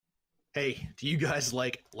Hey, do you guys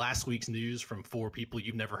like last week's news from four people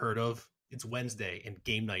you've never heard of? It's Wednesday and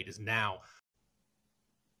game night is now.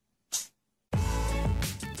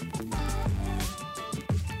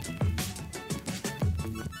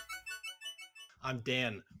 I'm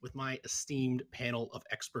Dan with my esteemed panel of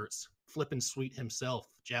experts. Flippin' Sweet himself,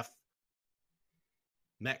 Jeff.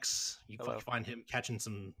 Mex, you Hello. find him catching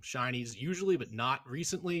some shinies usually, but not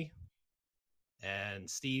recently. And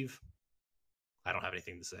Steve, I don't have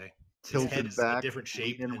anything to say. His head is in a different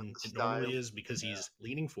shape than it normally is because he's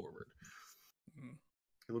leaning forward.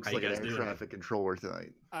 It looks How like you an guys air doing? traffic controller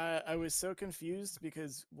tonight. I was so confused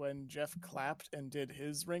because when Jeff clapped and did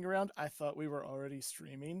his ring around, I thought we were already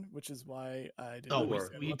streaming, which is why I didn't. Oh,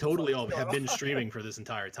 understand we what the totally fuck all was have going been on. streaming for this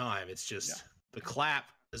entire time. It's just the clap,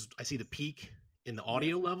 I see the peak in the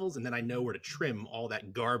audio levels, and then I know where to trim all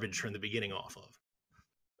that garbage from the beginning off of.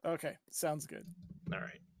 Okay, sounds good. All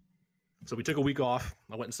right. So we took a week off.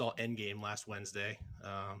 I went and saw Endgame last Wednesday.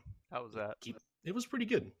 How was that? It was pretty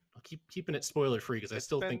good. I'll keeping it spoiler free because I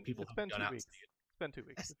still think people It's been have 2 gone out. weeks. It's been 2 I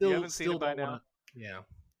weeks. still, You haven't seen still it by don't now. wanna, yeah.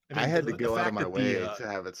 I had to the go out fact of my that way to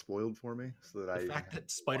have it spoiled for me, so that the fact that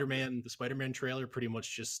the Spider-Man trailer pretty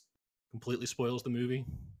much just completely spoils the movie.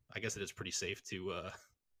 I guess it is pretty safe to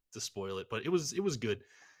spoil it, but it was good.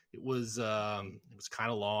 It was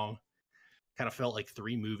kind of long. Kind of felt like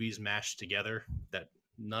three movies mashed together. That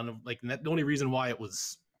none of the only reason why it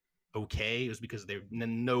was okay was because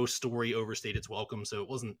no story overstayed its welcome. So it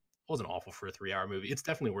wasn't awful for a 3-hour movie. It's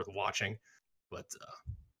definitely worth watching, but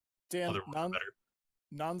Dan, other ones are better.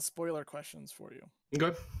 non-spoiler questions for you.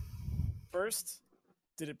 Okay. First,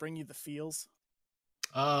 did it bring you the feels?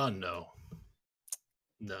 No.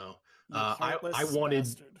 I Heartless wanted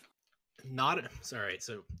bastard. not. Sorry.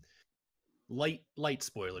 So light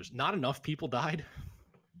spoilers. Not enough people died.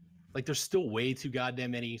 Like there's still way too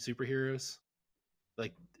goddamn many superheroes.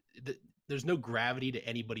 Like there's no gravity to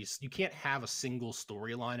anybody's. You can't have a single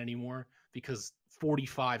storyline anymore because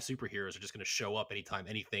 45 superheroes are just going to show up anytime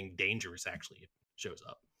anything dangerous actually shows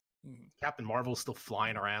up. Captain Marvel's still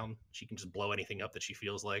flying around. She can just blow anything up that she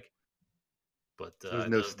feels like. But there's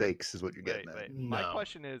no stakes, is what you're getting at. No. My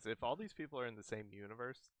question is, if all these people are in the same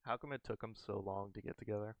universe, how come it took them so long to get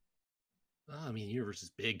together? I mean, the universe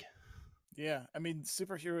is big. Yeah, I mean,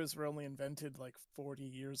 superheroes were only invented like 40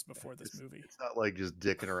 years before this movie. It's not like just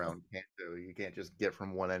dicking around Kanto. You can't just get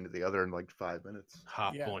from one end to the other in like 5 minutes.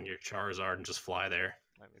 Hop on your Charizard and just fly there.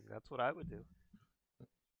 I mean, that's what I would do.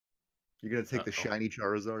 You're gonna take the shiny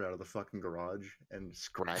Charizard out of the fucking garage and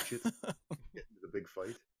scratch it, get into the big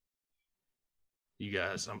fight. You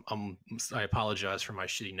guys, I apologize for my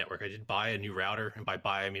shitty network. I did buy a new router, and by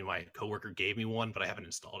buy I mean my coworker gave me one, but I haven't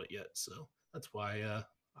installed it yet. So that's why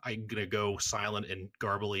I'm gonna go silent and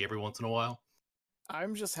garbly every once in a while.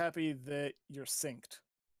 I'm just happy that you're synced.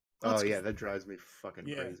 Oh yeah, that drives me fucking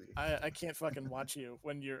crazy. I can't fucking watch you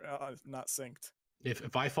when you're not synced.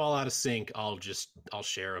 If I fall out of sync, I'll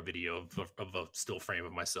share a video of a still frame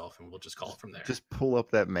of myself, and we'll just call it from there. Just pull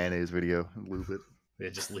up that mayonnaise video and loop it. Yeah,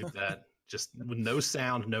 just loop that. Just with no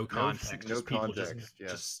sound, no context, no just people context,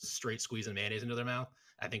 just straight squeezing mayonnaise into their mouth.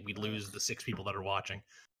 I think we'd lose the 6 people that are watching.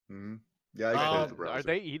 Mm-hmm. Yeah, I got the browser. Are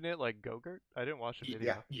they eating it like Go-Gurt? I didn't watch the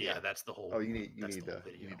video. Yeah, that's the whole. Oh, you need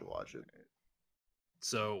to watch it.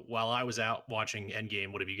 So while I was out watching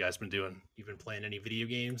Endgame, what have you guys been doing? You've been playing any video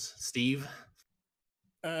games, Steve?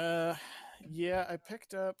 Yeah, I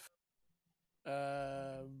picked up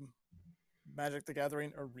Magic the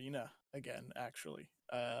Gathering Arena again, actually.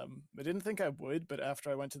 I didn't think I would, but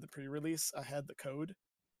after I went to the pre-release, I had the code.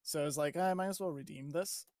 So I was like, I might as well redeem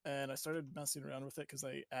this. And I started messing around with it because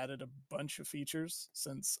I added a bunch of features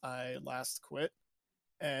since I last quit.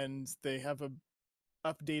 And they have a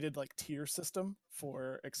updated like tier system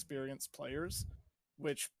for experienced players,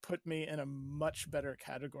 which put me in a much better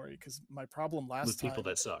category because my problem last time... With people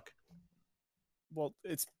that suck. Well,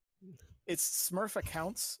 it's Smurf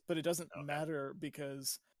accounts, but it doesn't matter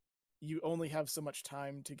because you only have so much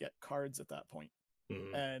time to get cards at that point.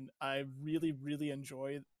 Mm-hmm. And I really, really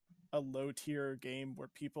enjoy a low tier game where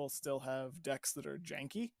people still have decks that are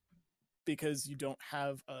janky because you don't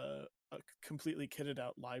have a completely kitted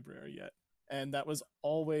out library yet. And that was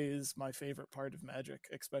always my favorite part of Magic,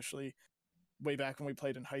 especially way back when we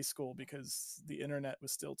played in high school, because the internet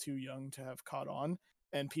was still too young to have caught on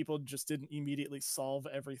and people just didn't immediately solve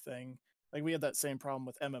everything. Like we had that same problem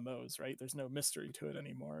with MMOs, right? There's no mystery to it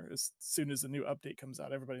anymore. As soon as a new update comes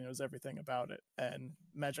out, everybody knows everything about it. And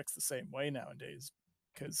Magic's the same way nowadays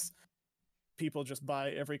because people just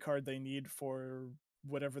buy every card they need for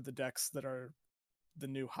whatever the decks that are the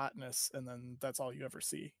new hotness, and then that's all you ever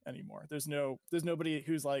see anymore. There's nobody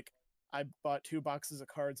who's like, I bought 2 boxes of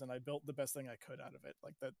cards and I built the best thing I could out of it.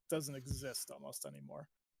 Like that doesn't exist almost anymore.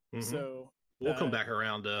 Mhm. So We'll come back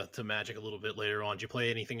around to Magic a little bit later on. Did you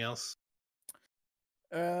play anything else?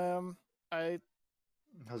 I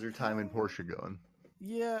How's your time in Porsche going?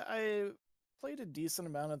 Yeah, I played a decent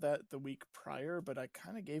amount of that the week prior, but I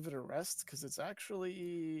kind of gave it a rest because it's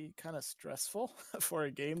actually kind of stressful for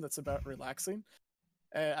a game that's about relaxing.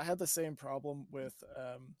 I had the same problem with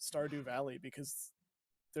Stardew Valley because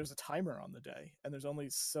there's a timer on the day, and there's only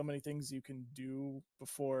so many things you can do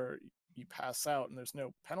before you pass out, and there's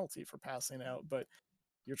no penalty for passing out, but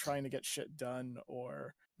you're trying to get shit done,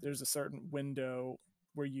 or there's a certain window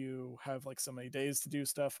where you have like so many days to do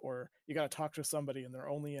stuff, or you got to talk to somebody and they're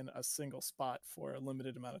only in a single spot for a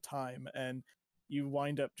limited amount of time, and you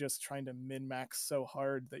wind up just trying to min max so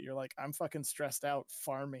hard that you're like, I'm fucking stressed out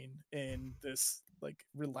farming in this like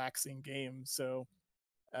relaxing game. So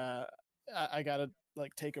I gotta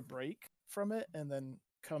like take a break from it and then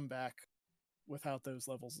come back without those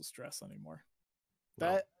levels of stress anymore.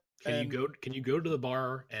 Well, That Can you go to the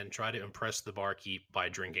bar and try to impress the barkeep by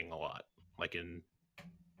drinking a lot, like in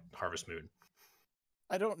Harvest Moon?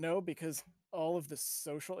 I don't know, because all of the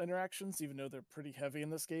social interactions, even though they're pretty heavy in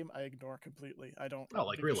this game, I ignore completely. I don't. Oh,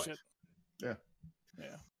 like give a real life. shit. Yeah.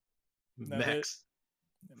 Yeah. No, Max,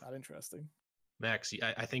 not interesting. Max,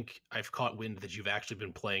 I think I've caught wind that you've actually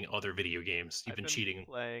been playing other video games. You've I've been cheating.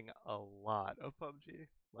 Playing a lot of PUBG.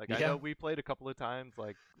 Like I Yeah. know we played a couple of times,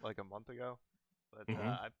 like a month ago, but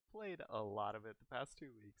Mhm. I've played a lot of it the past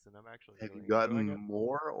 2 weeks, and I'm actually Have you really gotten enjoying it.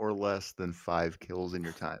 more or less than 5 kills in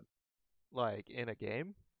your time? Like in a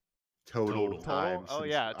game. Total Total. time. Oh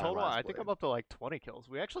since yeah, I total. last I think I'm played. up to like 20 kills.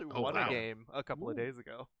 We actually Oh, won wow. a game a couple of days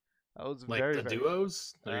ago. That was Like very the very.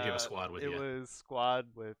 duos? Or did you have a squad with it you? was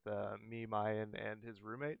squad with me, Mayan, and his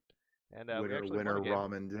roommate, and we Winner, actually winner, won a game.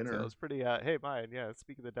 ramen So dinner. it was pretty. Hey Mayan, yeah.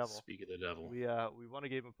 Speak of the devil. Speak of the devil. We won a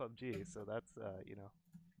game of PUBG, so that's the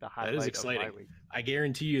highlight That is of exciting. my week. I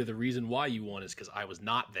guarantee you the reason why you won is because I was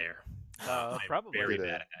not there. I'm Probably. very Did bad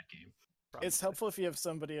it. at that game. It's Probably. helpful if you have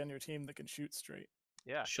somebody on your team that can shoot straight.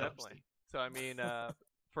 Yeah, Shut up, definitely. Steve. So I mean,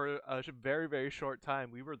 for a very very short time,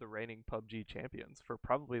 we were the reigning PUBG champions for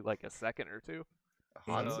probably like a second or two. A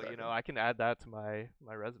hot So second. I can add that to my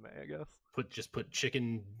resume, I guess. Just put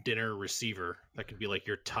chicken dinner receiver. That could be like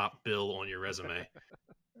your top bill on your resume.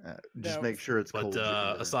 Just Now- make sure it's But cold. chicken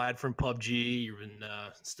dinner. aside from PUBG, you've been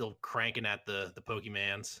still cranking at the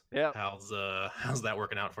Pokemans. Yeah. How's that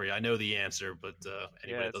working out for you? I know the answer, but anybody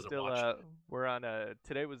Yeah, that it's doesn't still watch. we're on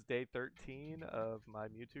today was day 13 of my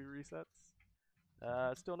Mewtwo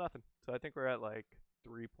resets. Still nothing. So I think we're at like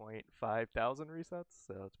 3.5 thousand resets.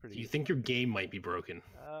 So it's pretty. Do you think your game might be broken?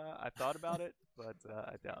 I thought about it, but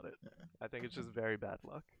I doubt it. I think it's just very bad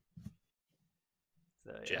luck.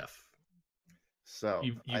 So, yeah. Jeff, So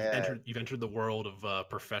you've entered the world of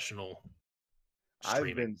professional I've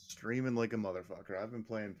streaming. been streaming like a motherfucker. I've been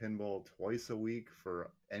playing pinball twice a week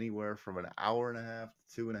for anywhere from an hour and a half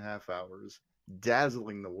to 2.5 hours,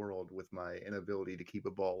 dazzling the world with my inability to keep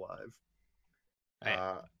a ball alive.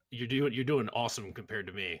 You're doing awesome compared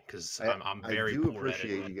to me because I'm very I do poor at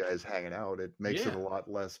appreciate it. you guys hanging out. It makes it Yeah. a lot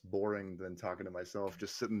less boring than talking to myself,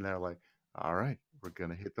 just sitting there like, all right, we're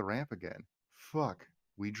gonna hit the ramp again. Fuck,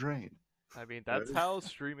 we drained. I mean, That that's is- how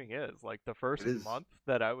streaming is. Like the first is. month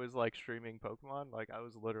that I was like streaming Pokemon, like I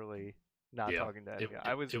was literally not Yeah. talking to anyone.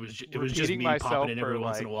 I was it was just repeating me myself popping in for every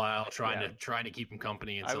once in a like while, trying yeah. to keep him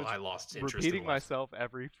company I until was I lost interest. repeating in life. myself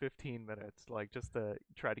every 15 minutes, like just to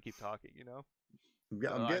try to keep talking.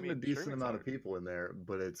 Yeah, I'm So, I getting a mean, decent streaming's amount of hard. people in there,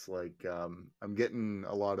 but it's like I'm getting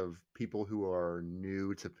a lot of people who are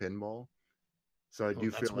new to pinball. So I Well,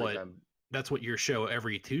 do that's feel like what- I'm That's what your show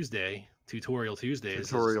every Tuesday, Tutorial Tuesdays. is.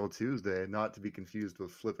 Tutorial Tuesday, not to be confused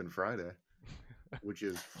with Flippin' Friday, which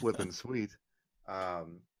is flippin' sweet.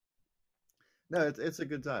 No, it's a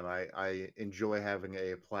good time. I enjoy having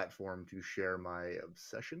a platform to share my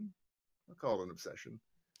obsession. I'll call it an obsession.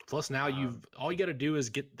 Plus, now Um, all you got to do is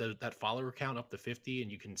get that follower count up to 50,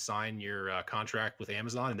 and you can sign your contract with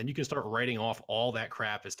Amazon, and then you can start writing off all that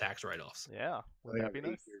crap as tax write-offs. Yeah, I wouldn't that think be I'm 8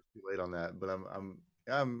 nice? years too late on that, but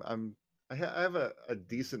I have a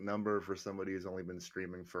decent number for somebody who's only been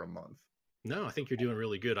streaming for a month. No, I think you're doing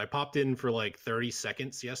really good. I popped in for like 30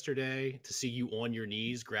 seconds yesterday to see you on your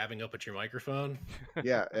knees grabbing up at your microphone.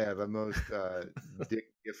 Yeah, the most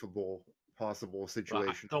dick-gifable possible Well,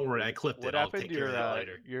 situation. don't worry, I clipped What it. I'll happened? take care of that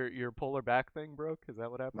later. Your polar back thing broke? Is that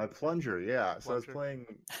what happened? My plunger, yeah. So I was Plunger?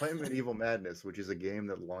 playing Medieval Madness, which is a game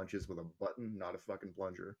that launches with a button, not a fucking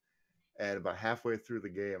plunger. And about halfway through the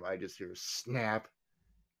game, I just hear snap.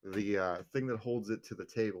 The thing that holds it to the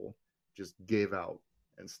table just gave out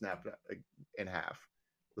and snapped in half.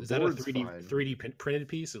 The Is that a board's 3D fine. 3D printed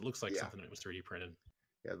piece? It looks like Yeah. something that was 3D printed.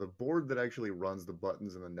 Yeah, the board that actually runs the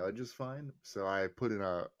buttons and the nudge is fine. So I put in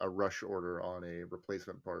a rush order on a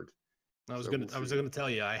replacement part. I was So gonna we'll I was see. gonna tell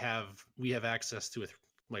you we have access to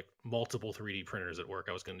like multiple 3D printers at work.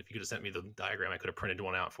 I was gonna if you could have sent me the diagram, I could have printed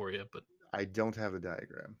one out for you. But I don't have the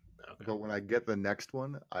diagram, okay. but when I get the next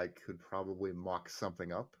one, I could probably mock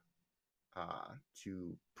something up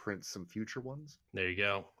to print some future ones. There you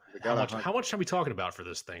go. They How got much? How much are we talking about for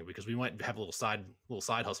this thing? Because we might have a little side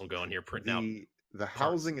hustle going here, printing out. The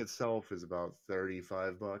housing itself is about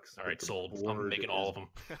 $35. All right, but the sold. I'm board making all of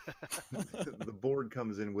is- them. The board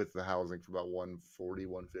comes in with the housing for about 140,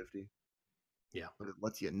 150. Yeah. But it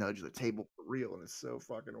lets you nudge the table for real, and it's so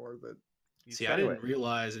fucking worth it. See, I didn't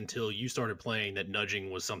realize until you started playing that nudging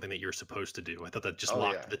was something that you're supposed to do. I thought that just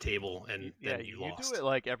locked the table and then you lost. You do it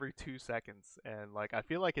like every 2 seconds, and like I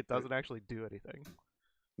feel like it doesn't actually do anything.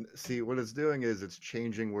 See, what it's doing is it's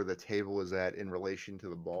changing where the table is at in relation to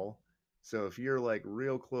the ball. So if you're like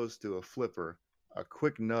real close to a flipper, a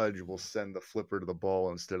quick nudge will send the flipper to the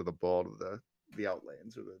ball instead of the ball to the out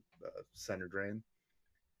lanes or the center drain.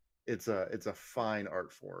 It's a fine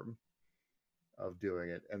art form of doing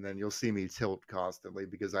it, and then you'll see me tilt constantly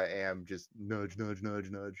because I am just nudge, nudge, nudge,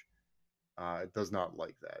 nudge. It does not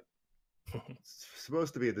like that. It's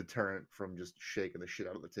supposed to be a deterrent from just shaking the shit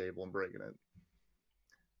out of the table and breaking it.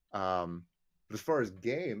 But as far as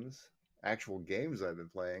games, actual games I've been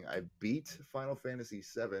playing, I beat Final Fantasy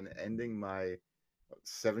VII, ending my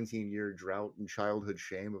 17-year drought and childhood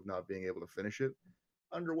shame of not being able to finish it.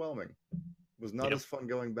 Underwhelming. It was not as fun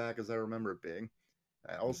going back as I remember it being.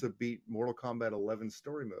 I also beat Mortal Kombat 11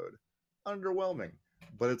 story mode. Underwhelming,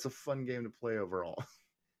 but it's a fun game to play overall.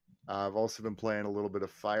 I've also been playing a little bit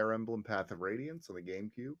of Fire Emblem Path of Radiance on the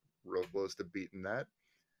GameCube. Real close to beating that.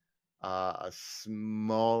 A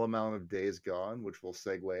small amount of Days Gone, which will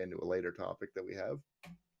segue into a later topic that we have.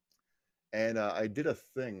 And I did a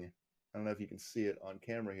thing. I don't know if you can see it on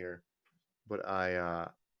camera here, but I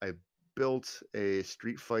built a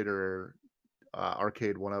Street Fighter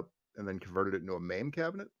arcade 1-up and then converted it into a MAME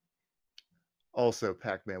cabinet. Also,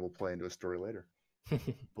 Pac-Man will play into a story later.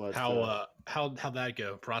 But how'd that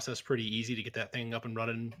go? Process pretty easy to get that thing up and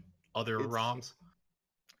running. Other ROMs.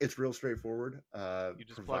 It's real straightforward. You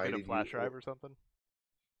just plug in a flash drive or something?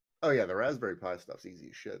 Oh yeah, the Raspberry Pi stuff's easy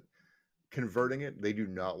as shit. Converting it, they do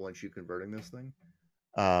not want you converting this thing.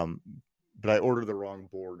 But I ordered the wrong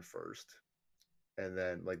board first. And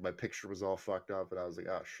then like my picture was all fucked up and I was like,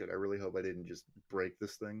 oh shit, I really hope I didn't just break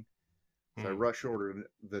this thing. So I rush ordered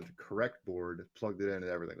the correct board, plugged it in, and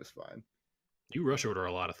everything was fine. You rush order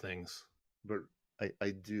a lot of things. But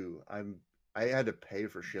I do. I had to pay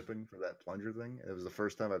for shipping for that plunger thing. And it was the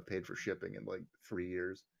first time I've paid for shipping in like 3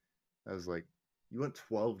 years. I was like, you want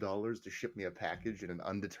 $12 to ship me a package in an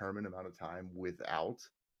undetermined amount of time without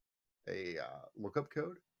a lookup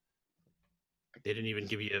code? They didn't even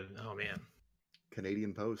give you oh man.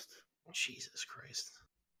 Canadian Post. Jesus Christ.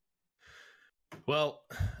 Well,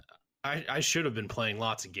 I should have been playing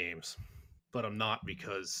lots of games, but I'm not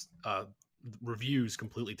because reviews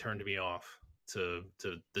completely turned me off to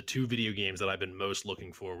the 2 video games that I've been most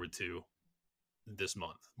looking forward to this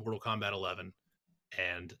month: Mortal Kombat 11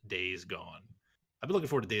 and Days Gone. I've been looking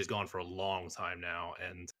forward to Days Gone for a long time now,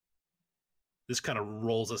 and this kind of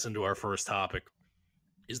rolls us into our first topic.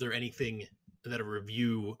 Is there anything that a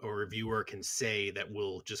review or reviewer can say that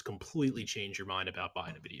will just completely change your mind about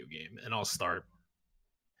buying a video game? And I'll start.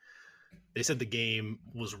 They said the game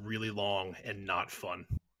was really long and not fun.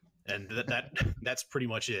 And that's pretty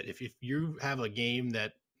much it. If you have a game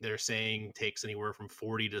that they're saying takes anywhere from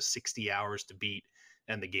 40 to 60 hours to beat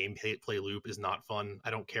and the gameplay loop is not fun,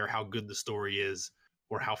 I don't care how good the story is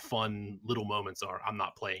or how fun little moments are, I'm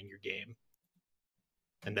not playing your game.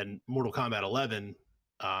 And then Mortal Kombat 11,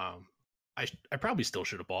 I probably still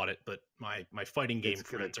should have bought it, but my fighting game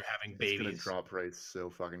friends are having babies. It's gonna drop price so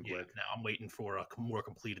fucking quick. Now I'm waiting for a more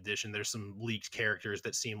complete edition. There's some leaked characters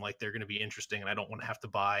that seem like they're going to be interesting, and I don't want to have to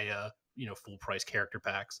buy full price character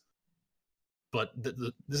packs. But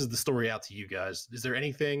this is the story out to you guys. Is there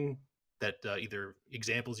anything that either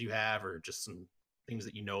examples you have or just some things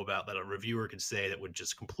that you know about that a reviewer could say that would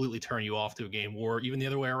just completely turn you off to a game, or even the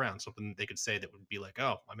other way around, something that they could say that would be like,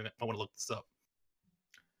 oh, I want to look this up?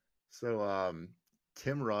 So,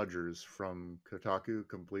 Tim Rogers from Kotaku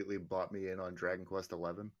completely bought me in on Dragon Quest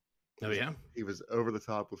 11. Oh, yeah? He was over the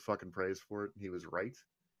top with fucking praise for it. He was right.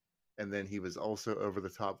 And then he was also over the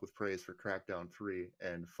top with praise for Crackdown 3,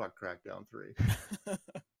 and fuck Crackdown 3.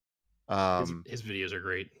 His videos are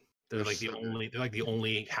great. They're like the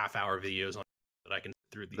only half-hour videos on that I can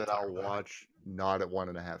through the that I'll watch not at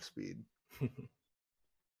 1.5 speed.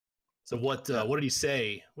 So what did he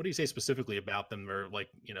say? What did he say specifically about them, or like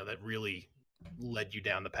that really led you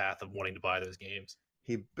down the path of wanting to buy those games?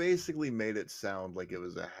 He basically made it sound like it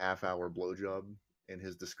was a half-hour blowjob in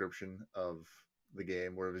his description of the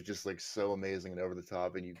game, where it was just like so amazing and over the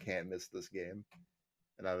top, and you can't miss this game.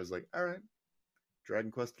 And I was like, all right,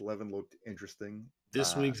 Dragon Quest XI looked interesting.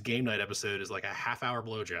 This week's game night episode is like a half-hour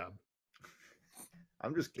blowjob.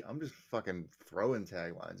 I'm just fucking throwing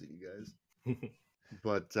taglines at you guys.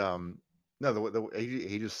 But no,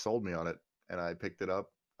 he just sold me on it, and I picked it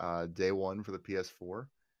up day one for the PS4.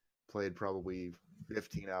 Played probably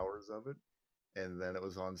 15 hours of it, and then it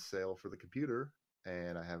was on sale for the computer,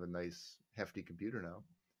 and I have a nice hefty computer now,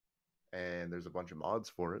 and there's a bunch of mods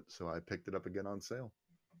for it, so I picked it up again on sale.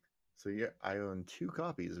 So yeah, I own 2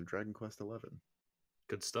 copies of Dragon Quest XI.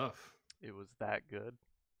 Good stuff. It was that good.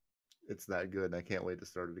 It's that good, and I can't wait to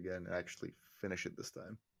start it again and actually finish it this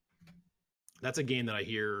time. That's a game that I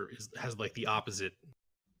hear has like the opposite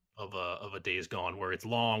of a Days Gone, where it's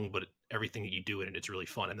long, but everything that you do in it, it's really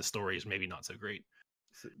fun, and the story is maybe not so great.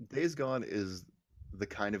 So Days Gone is the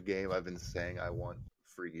kind of game I've been saying I want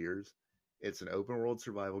for years. It's an open world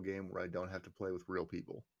survival game where I don't have to play with real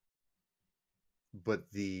people. But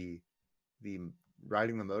the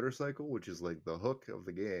riding the motorcycle, which is like the hook of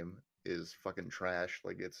the game, is fucking trash.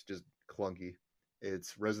 Like, it's just clunky.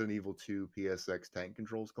 It's Resident Evil 2 PSX tank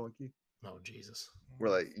controls clunky. Oh Jesus!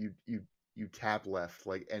 Where like you tap left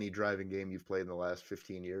like any driving game you've played in the last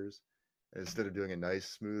 15 years, and instead of doing a nice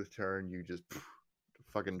smooth turn, you just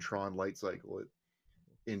fucking Tron light cycle it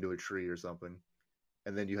into a tree or something,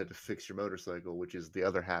 and then you had to fix your motorcycle, which is the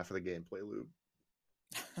other half of the gameplay loop.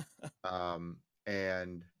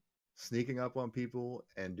 And sneaking up on people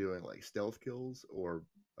and doing like stealth kills or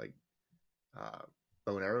like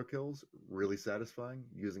bow and arrow kills, really satisfying.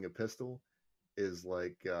 Using a pistol is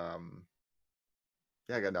like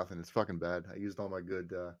yeah, I got nothing. It's fucking bad. I used all my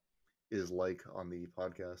good is like on the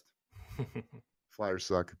podcast. Flyers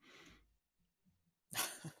suck.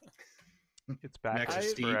 It's back Max, for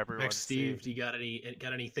Steve, everyone Max, to Steve, see. do you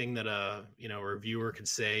got anything that a reviewer could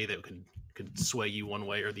say that could sway you one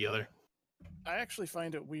way or the other? I actually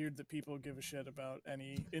find it weird that people give a shit about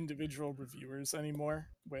any individual reviewers anymore,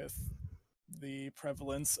 with the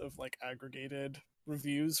prevalence of like aggregated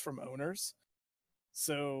reviews from owners.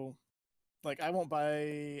 So like, I won't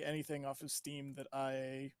buy anything off of Steam that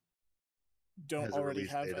I don't Has a already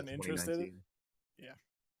release have date of an interest in. 2019.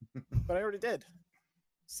 Yeah. But I already did.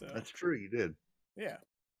 So That's true, you did. yeah.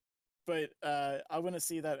 But I want to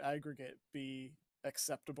see that aggregate be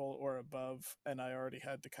acceptable or above, and I already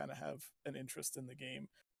had to kind of have an interest in the game.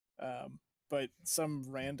 But some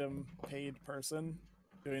random paid person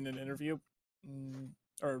doing an interview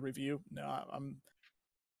or a review, no,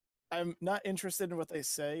 I'm not interested in what they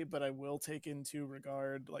say, but I will take into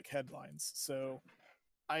regard like headlines. So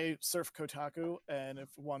I surf Kotaku, and if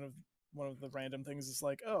one of the random things is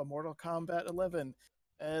like, "Oh, Mortal Kombat 11,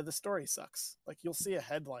 the story sucks," like, you'll see a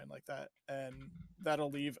headline like that, and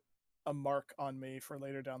that'll leave a mark on me for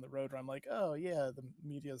later down the road where I'm like, "Oh yeah, the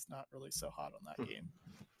media's not really so hot on that game."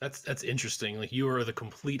 That's interesting. Like, you are the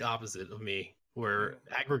complete opposite of me, where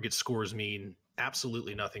aggregate scores mean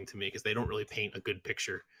absolutely nothing to me because they don't really paint a good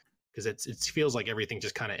picture. Because it feels like everything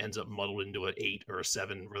just kind of ends up muddled into an 8 or a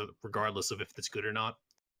 7, regardless of if it's good or not.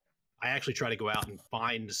 I actually try to go out and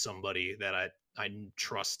find somebody that I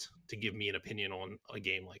trust to give me an opinion on a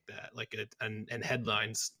game like that. Like, and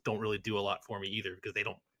headlines don't really do a lot for me either, because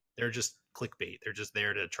they're just clickbait. They're just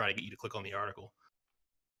there to try to get you to click on the article.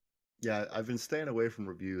 Yeah, I've been staying away from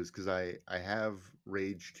reviews because I have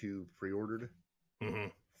Rage 2 pre-ordered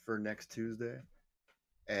for next Tuesday,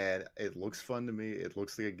 and it looks fun to me. It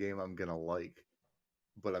looks like a game I'm gonna like,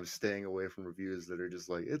 but I'm staying away from reviews that are just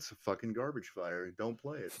like, "It's a fucking garbage fire, don't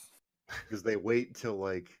play it," because they wait till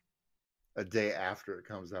like a day after it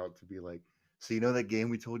comes out to be like, "So you know that game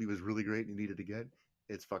we told you was really great and you needed to get?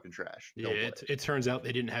 It's fucking trash." Yeah, it turns out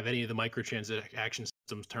they didn't have any of the microtransaction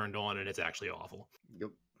systems turned on, and it's actually awful.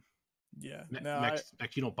 Yep. Yeah. Max,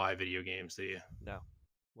 you don't buy video games, do you? No.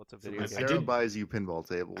 What's a So video when game? Sarah buys you pinball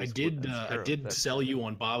tables. I did true. I did That's sell true. you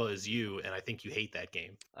on Baba Is You, and I think you hate that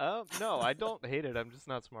game. No, I don't hate it. I'm just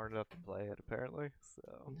not smart enough to play it, apparently.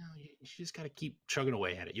 So No, you just gotta keep chugging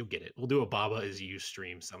away at it. You'll get it. We'll do a Baba Is You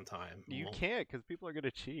stream sometime. you We'll- can't, because people are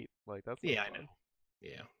gonna cheat. Like, that's not Yeah, I fun. know.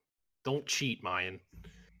 Yeah, don't cheat, Mayan.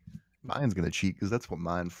 Mine's gonna cheat because that's what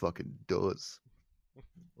mine fucking does.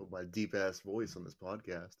 With my deep ass voice on this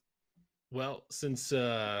podcast. Well, since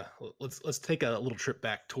let's take a little trip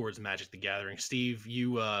back towards Magic the Gathering. Steve,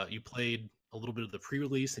 you played a little bit of the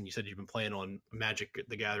pre-release, and you said you've been playing on Magic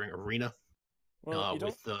the Gathering Arena Well, you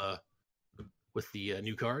don't with the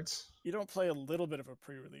new cards. You don't play a little bit of a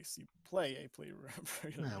pre-release. You play a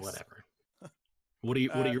pre-release. Whatever. What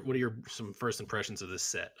are your some first impressions of this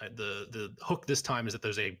set? The hook this time is that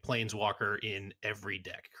there's a Planeswalker in every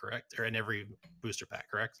deck, correct? Or in every booster pack,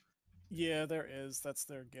 correct? Yeah, there is. That's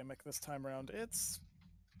their gimmick this time around.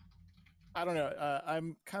 I don't know.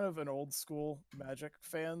 I'm kind of an old school Magic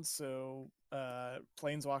fan, so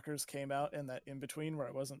Planeswalkers came out in that in between where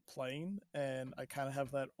I wasn't playing, and I kind of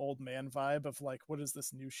have that old man vibe of like, what is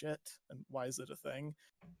this new shit, and why is it a thing?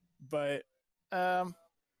 But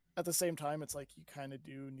at the same time, it's like you kind of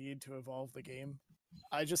do need to evolve the game.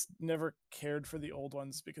 I just never cared for the old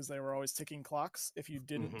ones because they were always ticking clocks. If you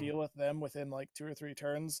didn't deal with them within like 2 or 3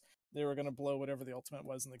 turns, they were going to blow whatever the ultimate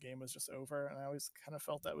was and the game was just over. And I always kind of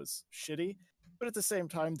felt that was shitty. But at the same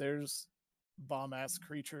time, there's bomb-ass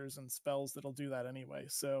creatures and spells that'll do that anyway.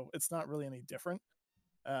 So it's not really any different.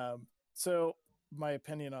 So my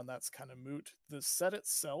opinion on that's kind of moot. The set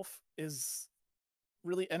itself is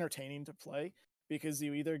really entertaining to play because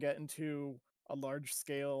you either get into a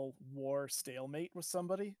large-scale war stalemate with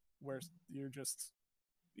somebody where you're just,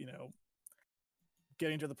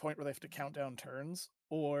 getting to the point where they have to count down turns,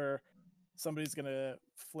 or somebody's going to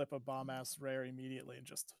flip a bomb-ass rare immediately and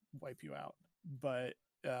just wipe you out. But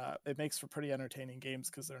it makes for pretty entertaining games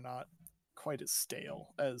because they're not quite as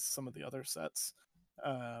stale as some of the other sets.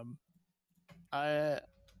 I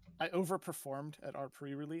overperformed at our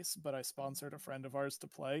pre-release, but I sponsored a friend of ours to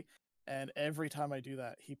play, and every time I do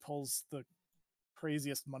that, he pulls the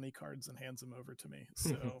craziest money cards and hands them over to me.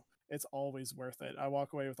 So it's always worth it. I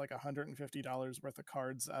walk away with like $150 worth of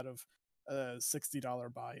cards out of a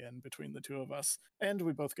 $60 buy-in between the two of us, and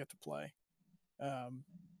we both get to play.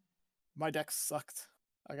 My deck sucked.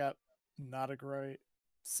 I got not a great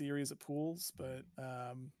series of pools, but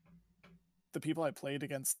the people I played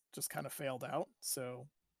against just kind of failed out. So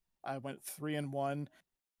I went 3-1.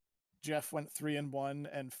 Jeff went 3-1,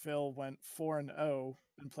 and Phil went 4-0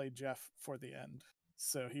 and played Jeff for the end.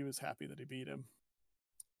 So he was happy that he beat him.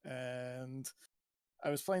 And I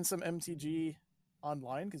was playing some MTG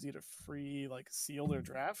online because you had a free sealed or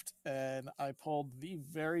draft, and I pulled the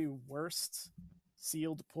very worst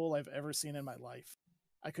sealed pull I've ever seen in my life.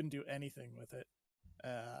 I couldn't do anything with it.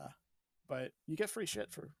 But you get free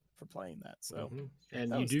shit for playing that. So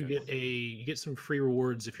and that you do good. you get some free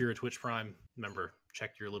rewards if you're a Twitch Prime member.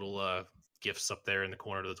 Check your little gifts up there in the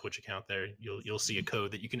corner of the Twitch account there. You'll see a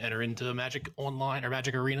code that you can enter into Magic Online or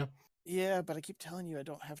Magic Arena. Yeah, but I keep telling you I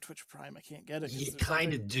don't have Twitch Prime. I can't get it. You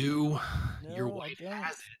kind of do. No, your wife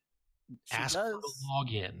has it. Ask her to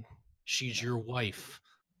log in. She's your wife.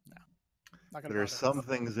 No. There are some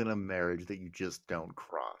things in a marriage that you just don't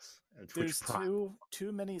cross. There's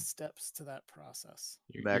too many steps to that process.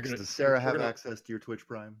 Max, does Sarah have access to your Twitch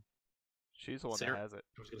Prime? She's the one that has it.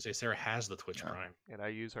 I was going to say Sarah has the Twitch Prime, and I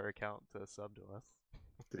use her account to sub to us.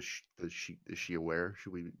 Is she aware?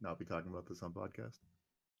 Should we not be talking about this on podcast?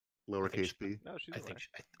 Lowercase p. No, she's aware.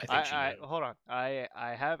 I think she hold on. I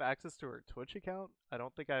have access to her Twitch account. I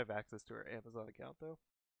don't think I have access to her Amazon account though.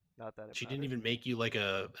 Not that she didn't even make you like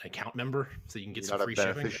an account member so you can get some free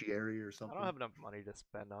shipping. Beneficiary or something. I don't have enough money to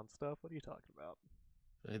spend on stuff. What are you talking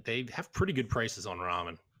about? They have pretty good prices on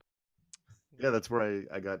ramen. Yeah, that's where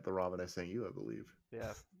I got the ramen I sent you, I believe.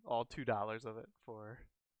 Yeah, all $2 of it for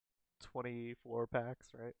 24 packs,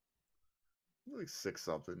 right? Like 6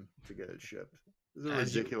 something to get it shipped. It's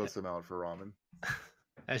a ridiculous amount for ramen.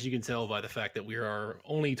 As you can tell by the fact that we are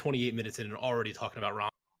only 28 minutes in and already talking about ramen.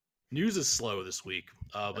 News is slow this week,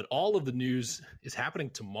 but all of the news is happening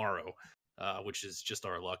tomorrow, which is just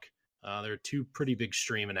our luck. There are 2 pretty big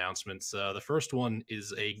stream announcements. The first one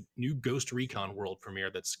is a new Ghost Recon World premiere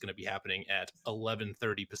that's going to be happening at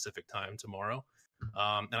 11:30 Pacific time tomorrow.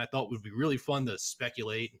 And I thought it would be really fun to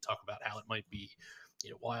speculate and talk about how it might be,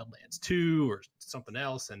 Wildlands 2 or something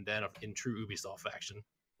else. And then in true Ubisoft fashion,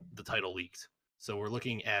 the title leaked. So we're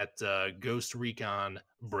looking at Ghost Recon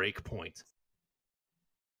Breakpoint.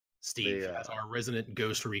 Steve, as our resident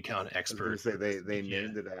Ghost Recon expert. I was going to say, they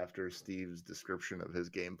named it after Steve's description of his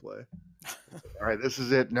gameplay. All right, this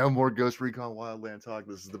is it. No more Ghost Recon Wildland talk.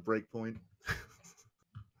 This is the breakpoint.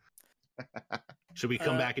 Should we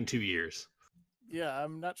come back in 2 years? Yeah,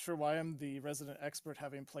 I'm not sure why I'm the resident expert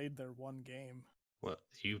having played their one game. Well,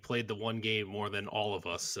 you played the one game more than all of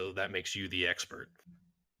us, so that makes you the expert.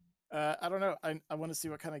 I don't know. I want to see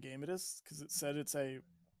what kind of game it is, because it said it's a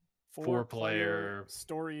 4-player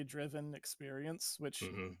story-driven experience, which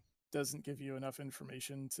doesn't give you enough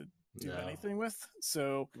information to do anything with.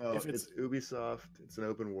 So if it's Ubisoft, it's an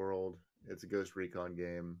open world, it's a Ghost Recon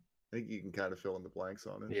game. I think you can kind of fill in the blanks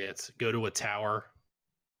on it. Yeah, it's go to a tower,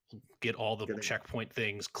 get all the checkpoint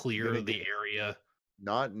things, clear the area.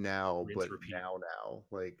 Not now, Rinse, but repeat. now,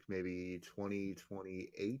 like maybe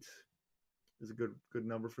 2028 is a good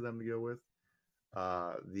number for them to go with.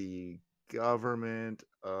 The government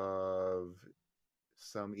of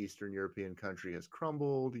some Eastern European country has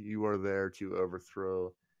crumbled. You are there to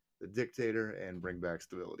overthrow the dictator and bring back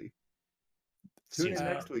stability. Tune Seems in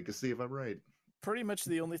about next week to see if I'm right. Pretty much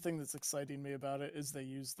the only thing that's exciting me about it is they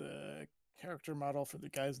use the character model for the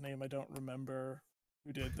guy's name I don't remember,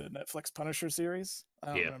 who did the Netflix Punisher series. I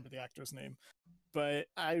don't Yeah. remember the actor's name, but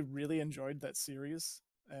I really enjoyed that series,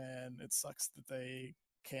 and it sucks that they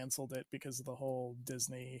canceled it because of the whole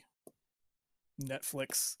Disney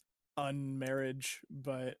Netflix unmarriage.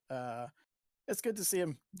 But it's good to see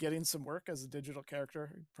him getting some work as a digital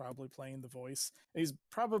character, probably playing the voice. He's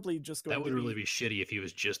probably just going That would to really be shitty if he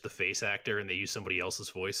was just the face actor and they used somebody else's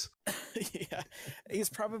voice. yeah, he's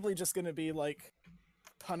probably just going to be like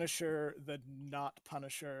Punisher, the not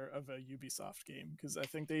Punisher of a Ubisoft game, because I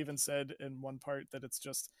think they even said in one part that it's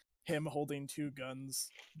just him holding two guns,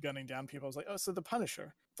 gunning down people. I was like, oh, so the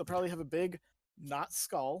Punisher. They'll probably have a big not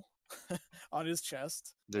skull on his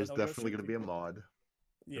chest. and There's he'll go definitely shoot going to be a people. mod.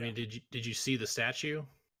 Yeah. I mean, did you see the statue?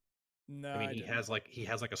 No, I mean, he didn't. has like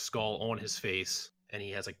a skull on his face, and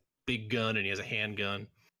he has a big gun, and he has a handgun.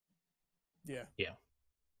 Yeah. Yeah,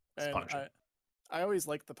 it's And Punisher. I always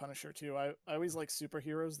liked the Punisher too. I always liked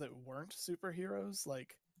superheroes that weren't superheroes,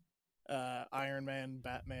 like Iron Man,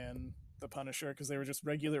 Batman, the Punisher, because they were just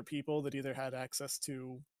regular people that either had access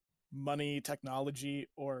to money, technology,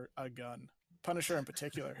 or a gun. Punisher in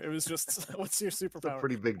particular, it was just, what's your It's a superpower?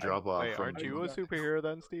 pretty big drop off. Wait, from aren't you a gun. superhero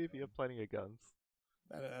then, Steve? You have plenty of guns.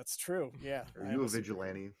 That's true. Yeah. Are I you am a superhero.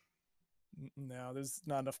 vigilante? No, there's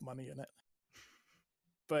not enough money in it.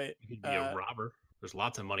 But You could be a robber. There's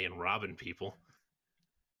lots of money in robbing people.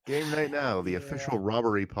 Game Night Now, the Yeah. official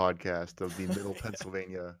robbery podcast of the Middle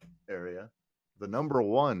Pennsylvania area, the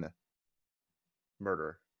 #1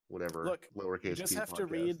 murder, whatever. Look, lowercase you just p have to podcast.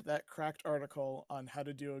 read that cracked article on how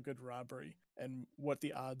to do a good robbery and what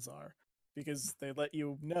the odds are, because they let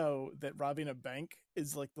you know that robbing a bank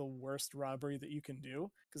is like the worst robbery that you can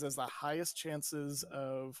do, because there's the highest chances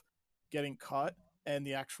of getting caught and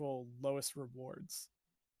the actual lowest rewards.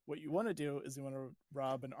 What you want to do is you want to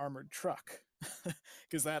rob an armored truck,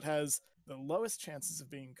 because that has the lowest chances of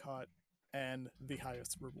being caught and the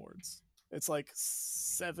highest rewards. It's like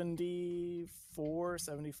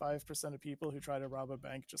 75% of people who try to rob a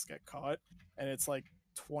bank just get caught, and it's like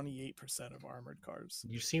 28% of armored cars.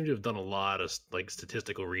 You seem to have done a lot of like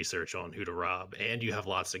statistical research on who to rob, and you have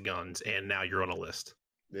lots of guns, and now you're on a list.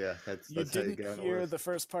 Yeah, that's You how you didn't get on the hear list. the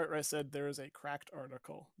first part where I said there is a cracked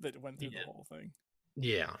article that went through You the did. whole thing.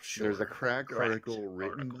 Yeah, sure. There's a cracked article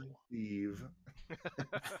written by article. Steve.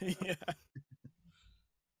 Yeah.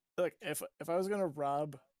 Look, if I was gonna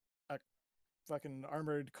rob a fucking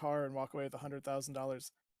armored car and walk away with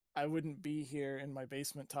 $100,000, I wouldn't be here in my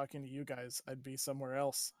basement talking to you guys. I'd be somewhere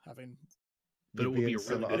else having. But it You'd would be in a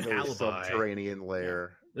some really good other alibi. subterranean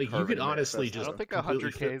lair. Like, you carving could a honestly manifesto. I just don't think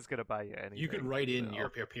completely 100K is gonna buy you anything. You could write in so- your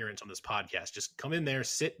appearance on this podcast. Just come in there,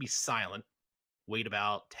 sit, be silent, wait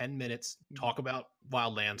about 10 minutes, talk about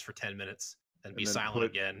Wildlands for 10 minutes, and be then silent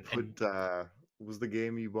again. And What was the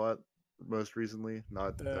game you bought most recently?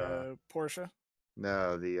 Not The Porsche.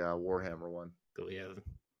 no, the Warhammer one. yeah,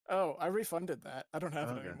 Oh, I refunded that. I don't have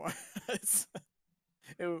it Okay. anymore.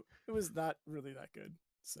 It was not really that good.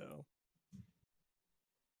 So,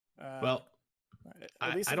 well,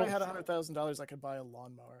 at least I if I don't- had $100,000, I could buy a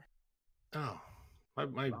lawnmower. oh,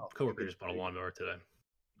 my Wow, coworker good just bought a trade. lawnmower today.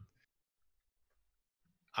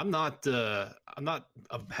 Have not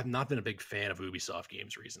been a big fan of Ubisoft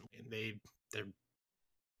games recently.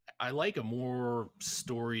 I like a more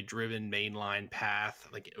story-driven mainline path.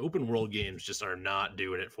 Like, open world games just are not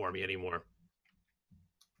doing it for me anymore.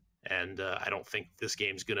 And I don't think this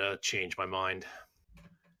game's gonna change my mind.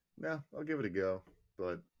 No, I'll give it a go.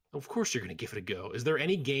 But Of course you're gonna give it a go. Is there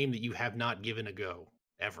any game that you have not given a go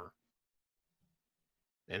ever?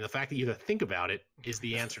 And the fact that you have to think about it is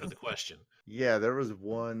the answer to the question. yeah, there was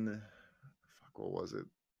one. Fuck, what was it?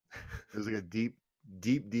 It was like a deep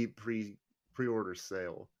pre-order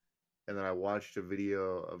sale, and then I watched a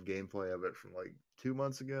video of gameplay of it from like 2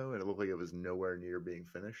 months ago, and it looked like it was nowhere near being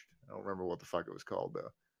finished. I don't remember what the fuck it was called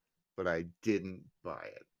though, but I didn't buy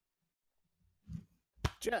it.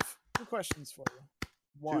 Jeff, two questions for you.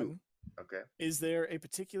 One, Okay. is there a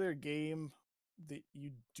particular game that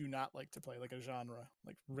you do not like to play, like a genre,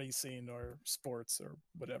 like racing or sports or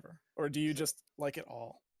whatever? Or do you just like it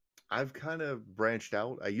all? I've kind of branched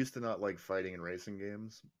out. I used to not like fighting and racing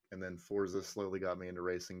games, and then Forza slowly got me into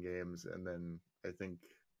racing games, and then I think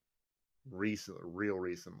real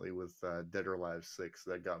recently with Dead or Alive 6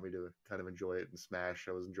 that got me to kind of enjoy it, and Smash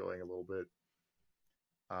I was enjoying a little bit.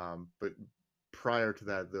 But prior to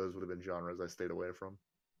that, those would have been genres I stayed away from.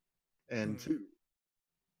 And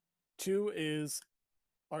two is,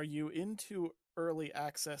 are you into early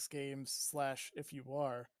access games / if you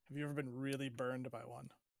are, have you ever been really burned by one?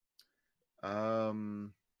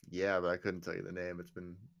 Yeah, but I couldn't tell you the name. It's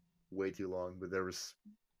been way too long. But there was,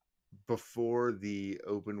 before the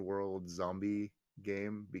open world zombie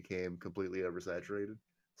game became completely oversaturated,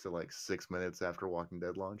 so like 6 minutes after Walking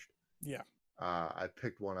Dead launched, Yeah. I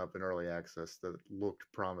picked one up in early access that looked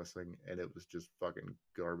promising, and it was just fucking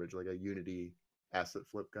garbage, like a Unity asset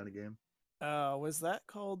flip kind of game. Was that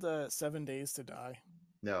called 7 Days to Die?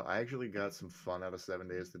 No, I actually got some fun out of 7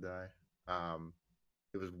 Days to Die.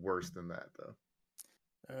 It was worse than that though.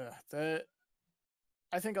 That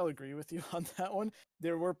I think I'll agree with you on that one.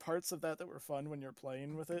 There were parts of that were fun when you're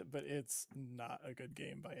playing with it, but it's not a good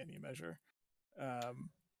game by any measure.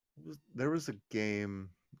 There was a game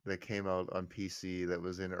that came out on PC that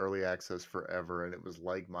was in early access forever, and it was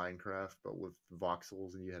like Minecraft but with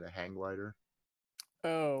voxels, and you had a hang glider.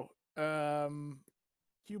 Oh,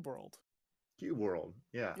 Cube World. Cube World,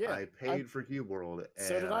 yeah. Yeah, I paid for Cube World, and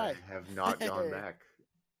So did I. have not gone back.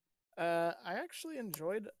 I actually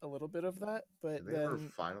enjoyed a little bit of that, but Did they ever then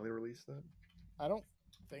finally release that? I don't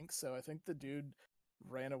think so. I think the dude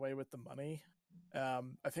ran away with the money.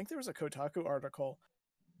 I think there was a Kotaku article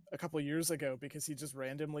a couple years ago because he just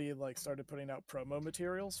randomly like started putting out promo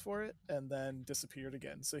materials for it and then disappeared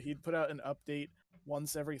again. So he'd put out an update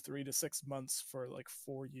once every 3 to 6 months for like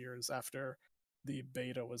 4 years after the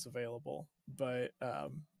beta was available. But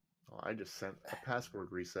I just sent a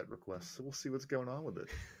password reset request, so we'll see what's going on with it.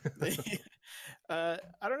 I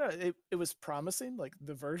don't know. It was promising. Like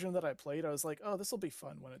the version that I played, I was like, "Oh, this will be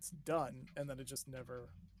fun when it's done," and then it just never,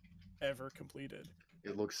 ever completed.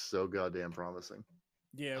 It looks so goddamn promising.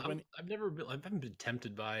 Yeah, I haven't been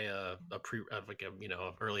tempted by a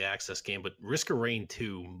early access game, but Risk of Rain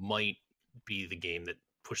 2 might be the game that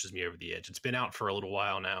pushes me over the edge. It's been out for a little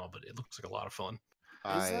while now, but it looks like a lot of fun.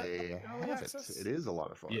 I have it. It is a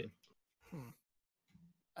lot of fun. Yeah.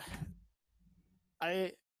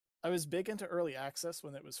 I was big into early access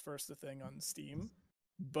when it was first a thing on Steam,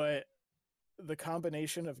 but the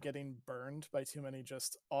combination of getting burned by too many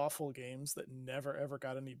just awful games that never ever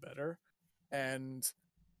got any better, and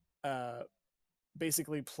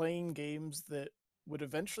basically playing games that would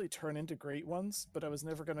eventually turn into great ones, but I was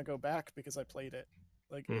never going to go back because I played it.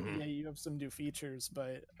 Like, yeah, you have some new features,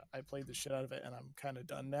 but I played the shit out of it and I'm kind of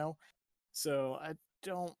done now. So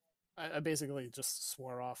I basically just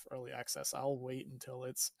swore off early access. I'll wait until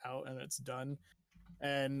it's out and it's done.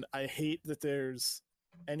 And I hate that there's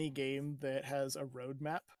any game that has a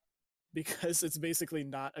roadmap because it's basically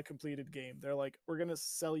not a completed game. They're like, we're going to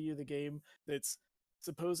sell you the game that's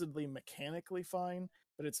supposedly mechanically fine,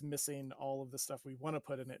 but it's missing all of the stuff we want to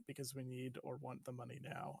put in it because we need or want the money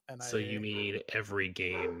now. And so you mean every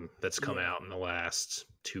game that's come out in the last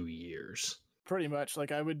 2 years? Pretty much.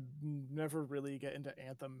 Like, I would never really get into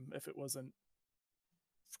Anthem if it wasn't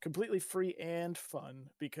completely free and fun,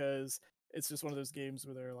 because it's just one of those games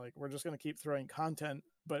where they're like, we're just going to keep throwing content,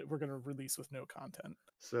 but we're going to release with no content.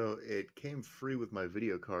 So it came free with my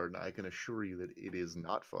video card, and I can assure you that it is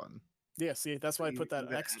not fun. Yeah, see, that's why I put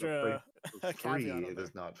that extra free. caveat on It there.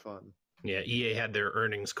 is not fun. Yeah, EA had their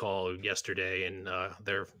earnings call yesterday, and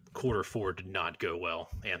their Q4 did not go well.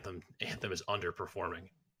 Anthem is underperforming.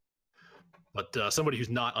 But somebody who's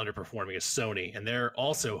not underperforming is Sony, and they're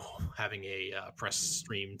also having a press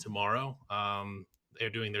stream tomorrow. They're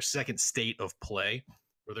doing their second state of play,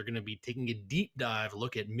 where they're going to be taking a deep dive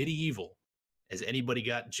look at Medieval. Has anybody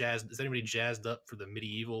jazzed up for the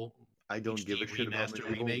Medieval? I don't HD give a shit about remaster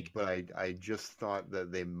Medieval, remake? but I just thought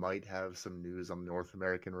that they might have some news on the North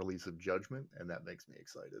American release of Judgment, and that makes me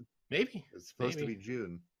excited. Maybe It's supposed to be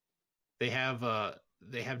June. They have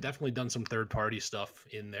definitely done some third-party stuff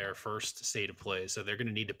in their first state of play, so they're going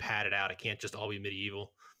to need to pad it out. It can't just all be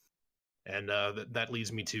Medieval. And that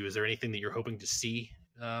leads me to: is there anything that you're hoping to see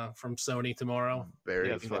from Sony tomorrow?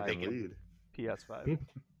 Barry's PS5. fucking lead. PS5.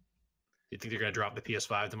 You think they're going to drop the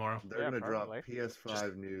PS5 tomorrow? They're going to drop probably.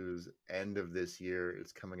 PS5 news end of this year.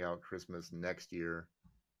 It's coming out Christmas next year.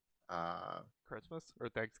 Christmas or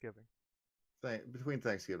Thanksgiving? Between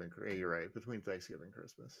Thanksgiving, you're right. Between Thanksgiving and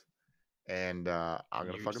Christmas. And I'm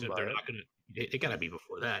going to fucking buy it. It got to be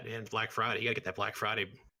before that, and Black Friday. You got to get that Black Friday.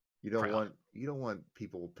 You don't want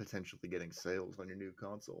people potentially getting sales on your new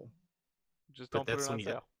console. Just But don't put it on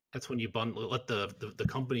sale. That's when you bundle. Let the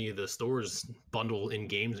company, the stores bundle in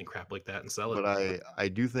games and crap like that and sell it. But I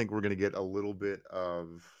do think we're going to get a little bit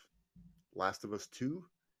of Last of Us 2,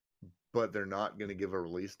 but they're not going to give a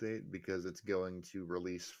release date because it's going to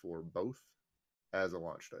release for both as a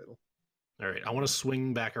launch title. All right, I want to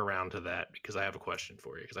swing back around to that because I have a question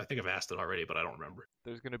for you because I think I've asked it already, but I don't remember.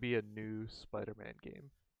 There's going to be a new Spider-Man game.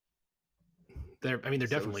 There So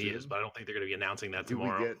definitely is, soon? but I don't think they're going to be announcing that Do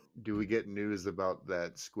tomorrow. we get news about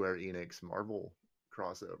that Square Enix Marvel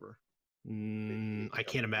crossover? I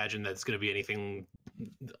can't imagine that it's going to be anything.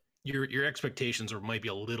 Your expectations might be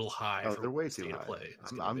a little high. Oh, for they're way what too State of high. Play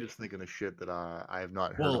is gonna I'm be. just thinking of shit that I have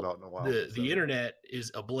not heard Well, about in a while. the internet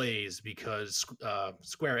is ablaze because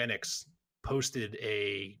Square Enix posted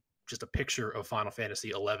just a picture of Final Fantasy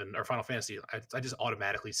 11 or Final Fantasy. I just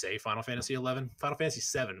automatically say Final Fantasy 11, Final Fantasy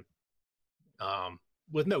 7,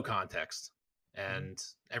 with no context, and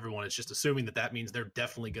everyone is just assuming that means they're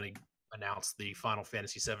definitely going to announce the Final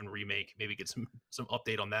Fantasy 7 remake. Maybe get some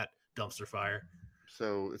update on that dumpster fire.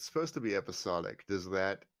 So it's supposed to be episodic. Does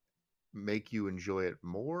that make you enjoy it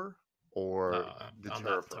more or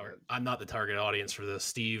deter from it? I'm not the target audience for this.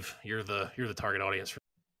 Steve, you're the target audience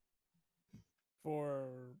For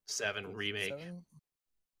 7 remake. 7?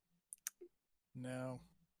 No.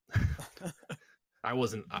 I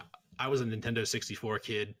was a Nintendo 64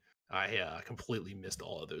 kid. I completely missed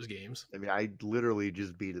all of those games. I mean, I literally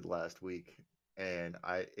just beat it last week, and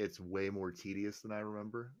it's way more tedious than I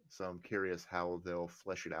remember. So I'm curious how they'll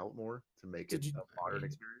flesh it out more to make it a modern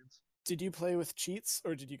experience. Did you play with cheats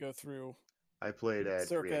or did you go through? I played at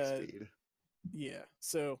 3x speed. Yeah,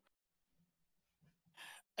 so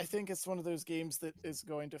I think it's one of those games that is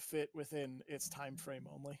going to fit within its time frame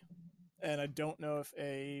only. And I don't know if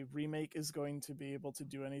a remake is going to be able to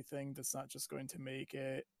do anything that's not just going to make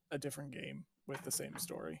it a different game with the same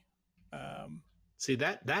story. See,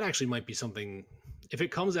 that actually might be something. If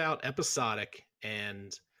it comes out episodic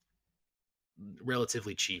and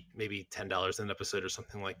relatively cheap, maybe $10 an episode or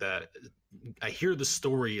something like that, I hear the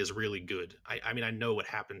story is really good. I mean, I know what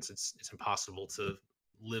happens. It's impossible to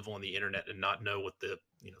live on the internet and not know what the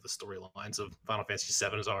storylines of Final Fantasy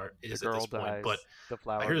 7 is at this point. But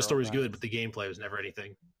I hear the story's good, but the gameplay was never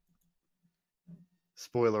anything.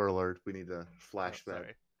 Spoiler alert! We need to flash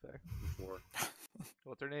that. Sorry. Before.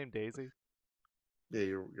 What's her name? Daisy? Yeah,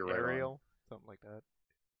 you're right. Ariel, something like that.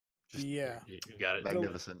 Yeah, you got it.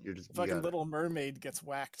 Magnificent. You're just fucking Little Mermaid gets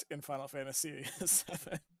whacked in Final Fantasy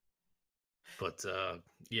 7. But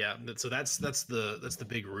yeah, so that's the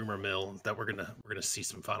big rumor mill that we're gonna see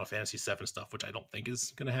some Final Fantasy 7 stuff, which I don't think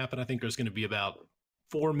is gonna happen. I think there's gonna be about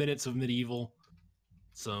 4 minutes of Medieval,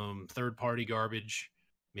 some third-party garbage,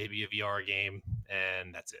 maybe a VR game,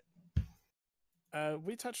 and that's it.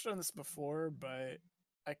 We touched on this before, but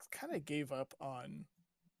I kind of gave up on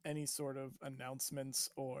any sort of announcements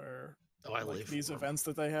or these events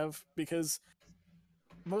that they have, because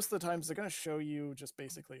most of the times they're going to show you just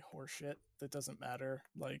basically horseshit that doesn't matter.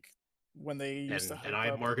 Like when they used to, and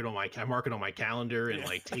I mark it on my calendar and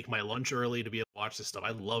like take my lunch early to be able to watch this stuff.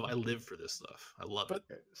 I live for this stuff. I love it.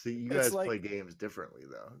 See, you guys play games differently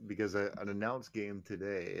though, because an announced game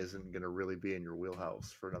today isn't going to really be in your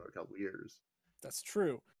wheelhouse for another couple years. That's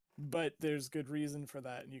true, but there's good reason for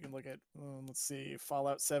that. And you can look at, let's see,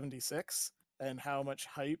 Fallout 76 and how much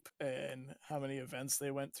hype and how many events they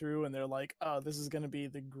went through. And they're like, oh, this is going to be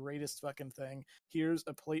the greatest fucking thing. Here's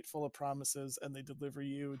a plate full of promises. And they deliver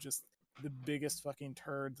you just the biggest fucking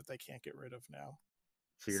turd that they can't get rid of now.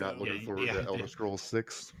 So you're not looking for the Elder Scrolls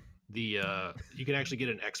 6? You can actually get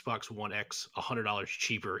an Xbox One X $100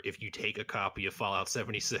 cheaper if you take a copy of Fallout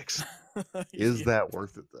 76. Is that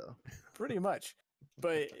worth it though? Pretty much.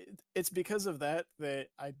 But it's because of that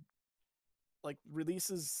I like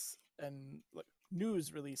releases and like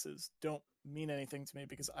news releases don't mean anything to me,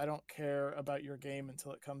 because I don't care about your game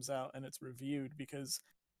until it comes out and it's reviewed, because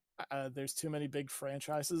there's too many big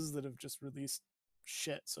franchises that have just released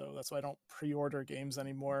shit. So that's why I don't pre-order games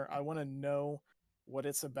anymore. I want to know what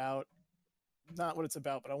it's about. Not what it's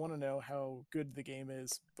about, but I want to know how good the game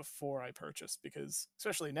is before I purchase, because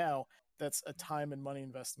especially now, that's a time and money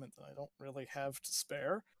investment that I don't really have to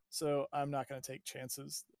spare. So I'm not going to take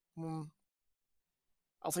chances.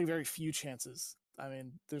 I'll take very few chances. I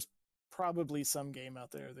mean, there's probably some game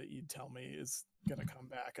out there that you'd tell me is going to come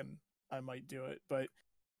back and I might do it. But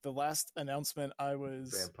the last announcement I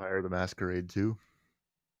was... Vampire the Masquerade 2?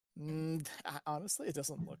 Honestly, it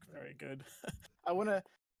doesn't look very good. I want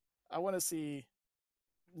to see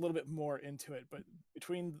a little bit more into it, but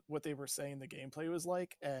between what they were saying the gameplay was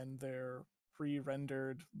like and their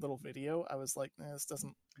pre-rendered little video, I was like, this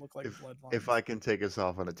doesn't look like Bloodlines. If I can take us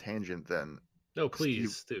off on a tangent, then no,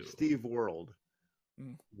 please do. Steve World.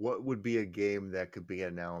 What would be a game that could be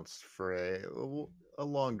announced for a a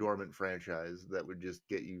long dormant franchise that would just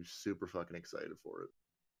get you super fucking excited for it.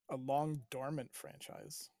 A long dormant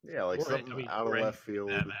franchise. Yeah, like Or, something out of or left anything for field.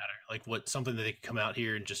 that matter. Like something that they could come out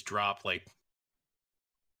here and just drop, like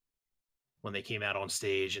when they came out on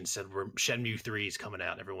stage and said, "We're Shenmue 3 is coming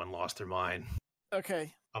out," and everyone lost their mind.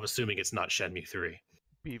 Okay, I'm assuming it's not Shenmue 3.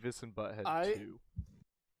 Beavis and Butthead I- 2.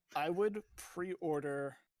 I would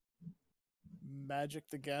pre-order Magic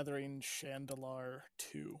the Gathering Chandelar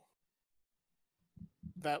 2.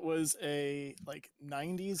 That was a like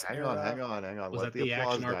 90s Hang era. on, hang on, hang on. Was Let that the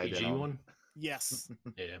applause action die RPG down. one? Yes.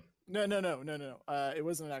 Yeah. No. It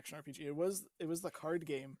wasn't an action RPG. It was the card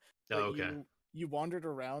game. Oh, that okay. You wandered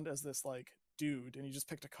around as this like dude, and you just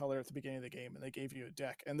picked a color at the beginning of the game, and they gave you a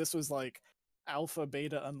deck. And this was like alpha,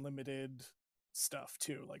 beta, unlimited stuff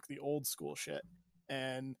too, like the old school shit.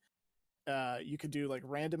 And you could do like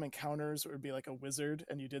random encounters, or it'd be like a wizard,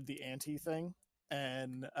 and you did the anti thing,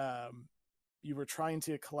 and you were trying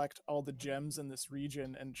to collect all the gems in this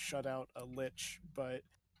region and shut out a lich, but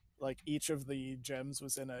like each of the gems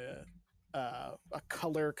was in a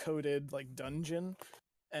color coded like dungeon,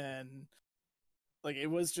 and like it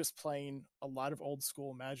was just playing a lot of old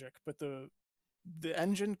school Magic, but the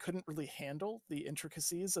engine couldn't really handle the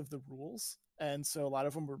intricacies of the rules, and so a lot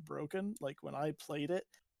of them were broken. Like when I played it,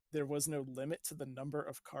 there was no limit to the number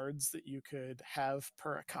of cards that you could have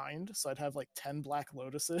per a kind. So I'd have like 10 Black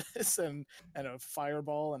Lotuses and a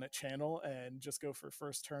Fireball and a Channel, and just go for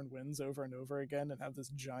first turn wins over and over again, and have this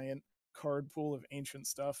giant card pool of ancient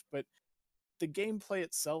stuff. But the gameplay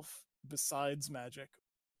itself, besides Magic,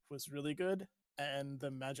 was really good, and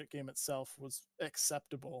the Magic game itself was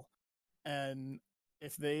acceptable. And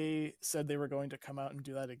if they said they were going to come out and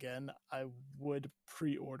do that again, I would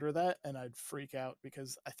pre-order that, and I'd freak out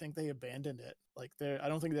because I think they abandoned it. Like I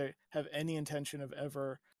don't think they have any intention of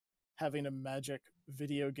ever having a Magic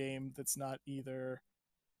video game that's not either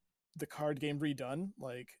the card game redone,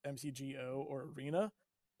 like MTGO or Arena,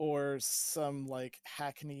 or some like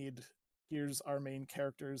hackneyed, here's our main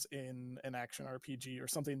characters in an action RPG or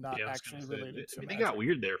something not Yeah, I was actually gonna say, related to I mean, Magic. they got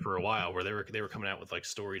weird there for a while, where they were coming out with like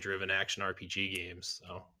story-driven action RPG games.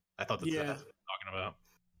 So I thought that's what Yeah. they were talking about.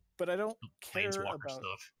 But I don't care Planeswalker about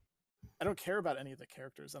stuff. I don't care about any of the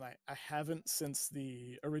characters, and I haven't since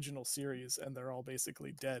the original series, and they're all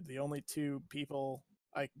basically dead. The only two people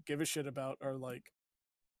I give a shit about are like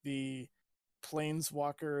the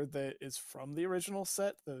Planeswalker that is from the original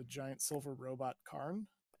set, the giant silver robot Karn,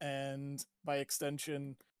 and by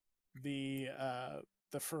extension the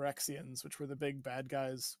Phyrexians, which were the big bad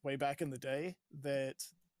guys way back in the day, that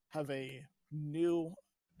have a new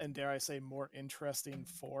and, dare I say, more interesting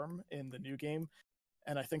form in the new game.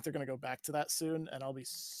 And I think they're going to go back to that soon, and I'll be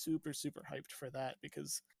super, super hyped for that,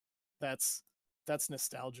 because that's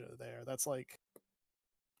nostalgia there. That's like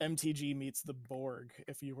MTG meets the Borg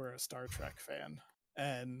if you were a Star Trek fan.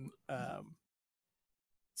 And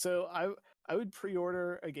so I would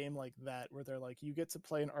pre-order a game like that, where they're like, you get to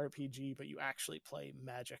play an RPG, but you actually play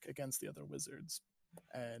Magic against the other wizards.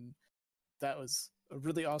 And that was a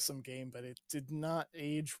really awesome game, but it did not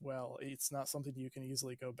age well. It's not something you can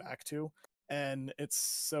easily go back to. And it's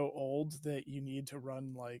so old that you need to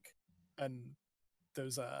run like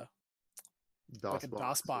those like a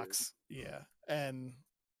DOS box. Yeah. And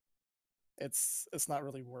it's not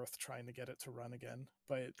really worth trying to get it to run again.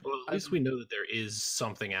 But Well, at least we know that there is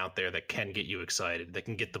something out there that can get you excited, that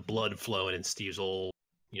can get the blood flowing in Steve's old,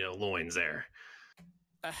 loins there.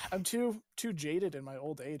 I'm too jaded in my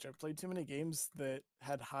old age. I've played too many games that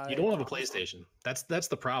had high. You don't have a PlayStation. That's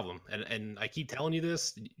the problem. And I keep telling you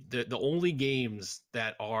this. The only games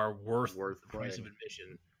that are worth the price of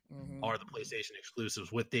admission are the PlayStation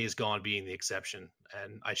exclusives, with Days Gone being the exception.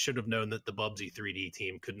 And I should have known that the Bubsy 3D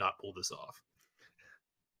team could not pull this off.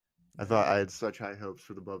 I thought I had such high hopes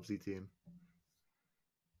for the Bubsy team.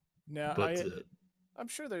 No, But I'm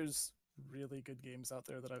sure there's really good games out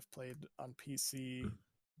there that I've played on PC,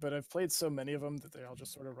 but I've played so many of them that they all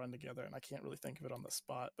just sort of run together, and I can't really think of it on the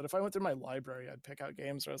spot. But if I went through my library, I'd pick out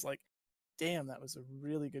games where I was like, damn, that was a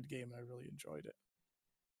really good game, and I really enjoyed it.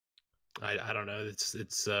 I don't know.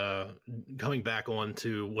 It's coming back on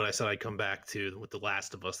to what I said I'd come back to with The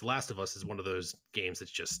Last of Us. The Last of Us is one of those games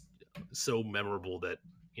that's just so memorable that,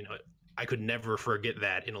 I could never forget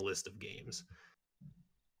that in a list of games.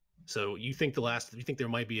 So you think there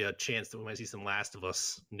might be a chance that we might see some Last of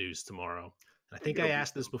Us news tomorrow? And I think I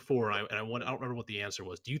asked this before, and I don't remember what the answer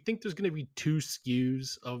was. Do you think there's going to be 2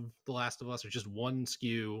 SKUs of The Last of Us, or just one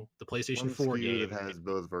SKU, the PlayStation 4 game that has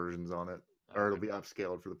both versions on it, or it'll be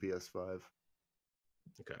upscaled for the PS5?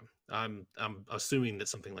 Okay, I'm assuming that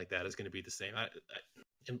something like that is going to be the same.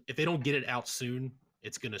 If they don't get it out soon,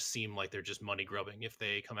 it's going to seem like they're just money grubbing if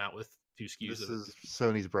they come out with 2 SKUs. This is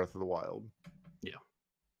Sony's Breath of the Wild.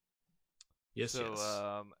 Yes, So,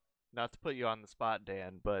 yes. not to put you on the spot,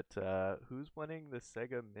 Dan, but who's winning the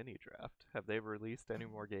Sega mini draft? Have they released any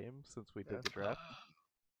more games since we did the draft?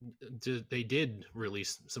 They did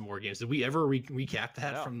release some more games. Did we ever recap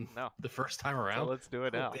that from No. the first time around? So let's do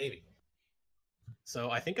it now. Baby. So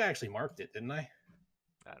I think I actually marked it, didn't I?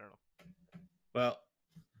 I don't know. Well,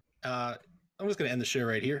 I'm just gonna end the show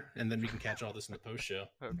right here, and then we can catch all this in the post show.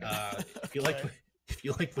 Okay. If you like, Okay. if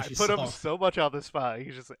you like what I you put saw, him so much on the spot.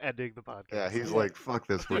 He's just ending the podcast. Yeah, he's Yeah. like, "Fuck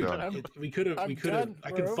this, we're Dude, done." we could have, I'm we could have. done.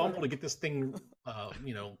 I We're could over. fumble to get this thing,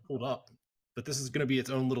 pulled up. But this is gonna be its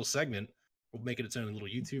own little segment. We'll make it its own little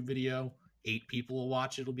YouTube video. 8 people will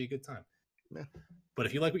watch it. It'll be a good time. Yeah. But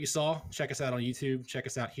if you like what you saw, check us out on YouTube. Check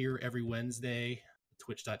us out here every Wednesday.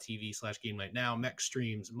 Twitch.tv/GameNightNow. Mech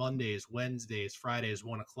streams Mondays, Wednesdays, Fridays,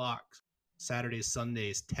 1 o'clock. Saturdays,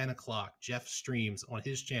 Sundays, 10 o'clock. Jeff streams on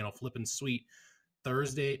his channel, Flippin' Sweet.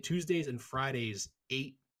 Tuesdays, and Fridays,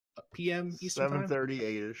 8 p.m. Eastern time. 7:30,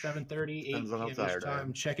 8ish. 7:30, 8 Depends on how p.m. tired Eastern I time.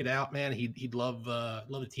 am. Check it out, man. He'd love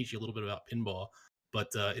to teach you a little bit about pinball.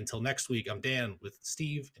 But until next week, I'm Dan with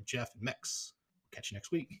Steve and Jeff and Mex. Catch you next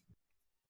week.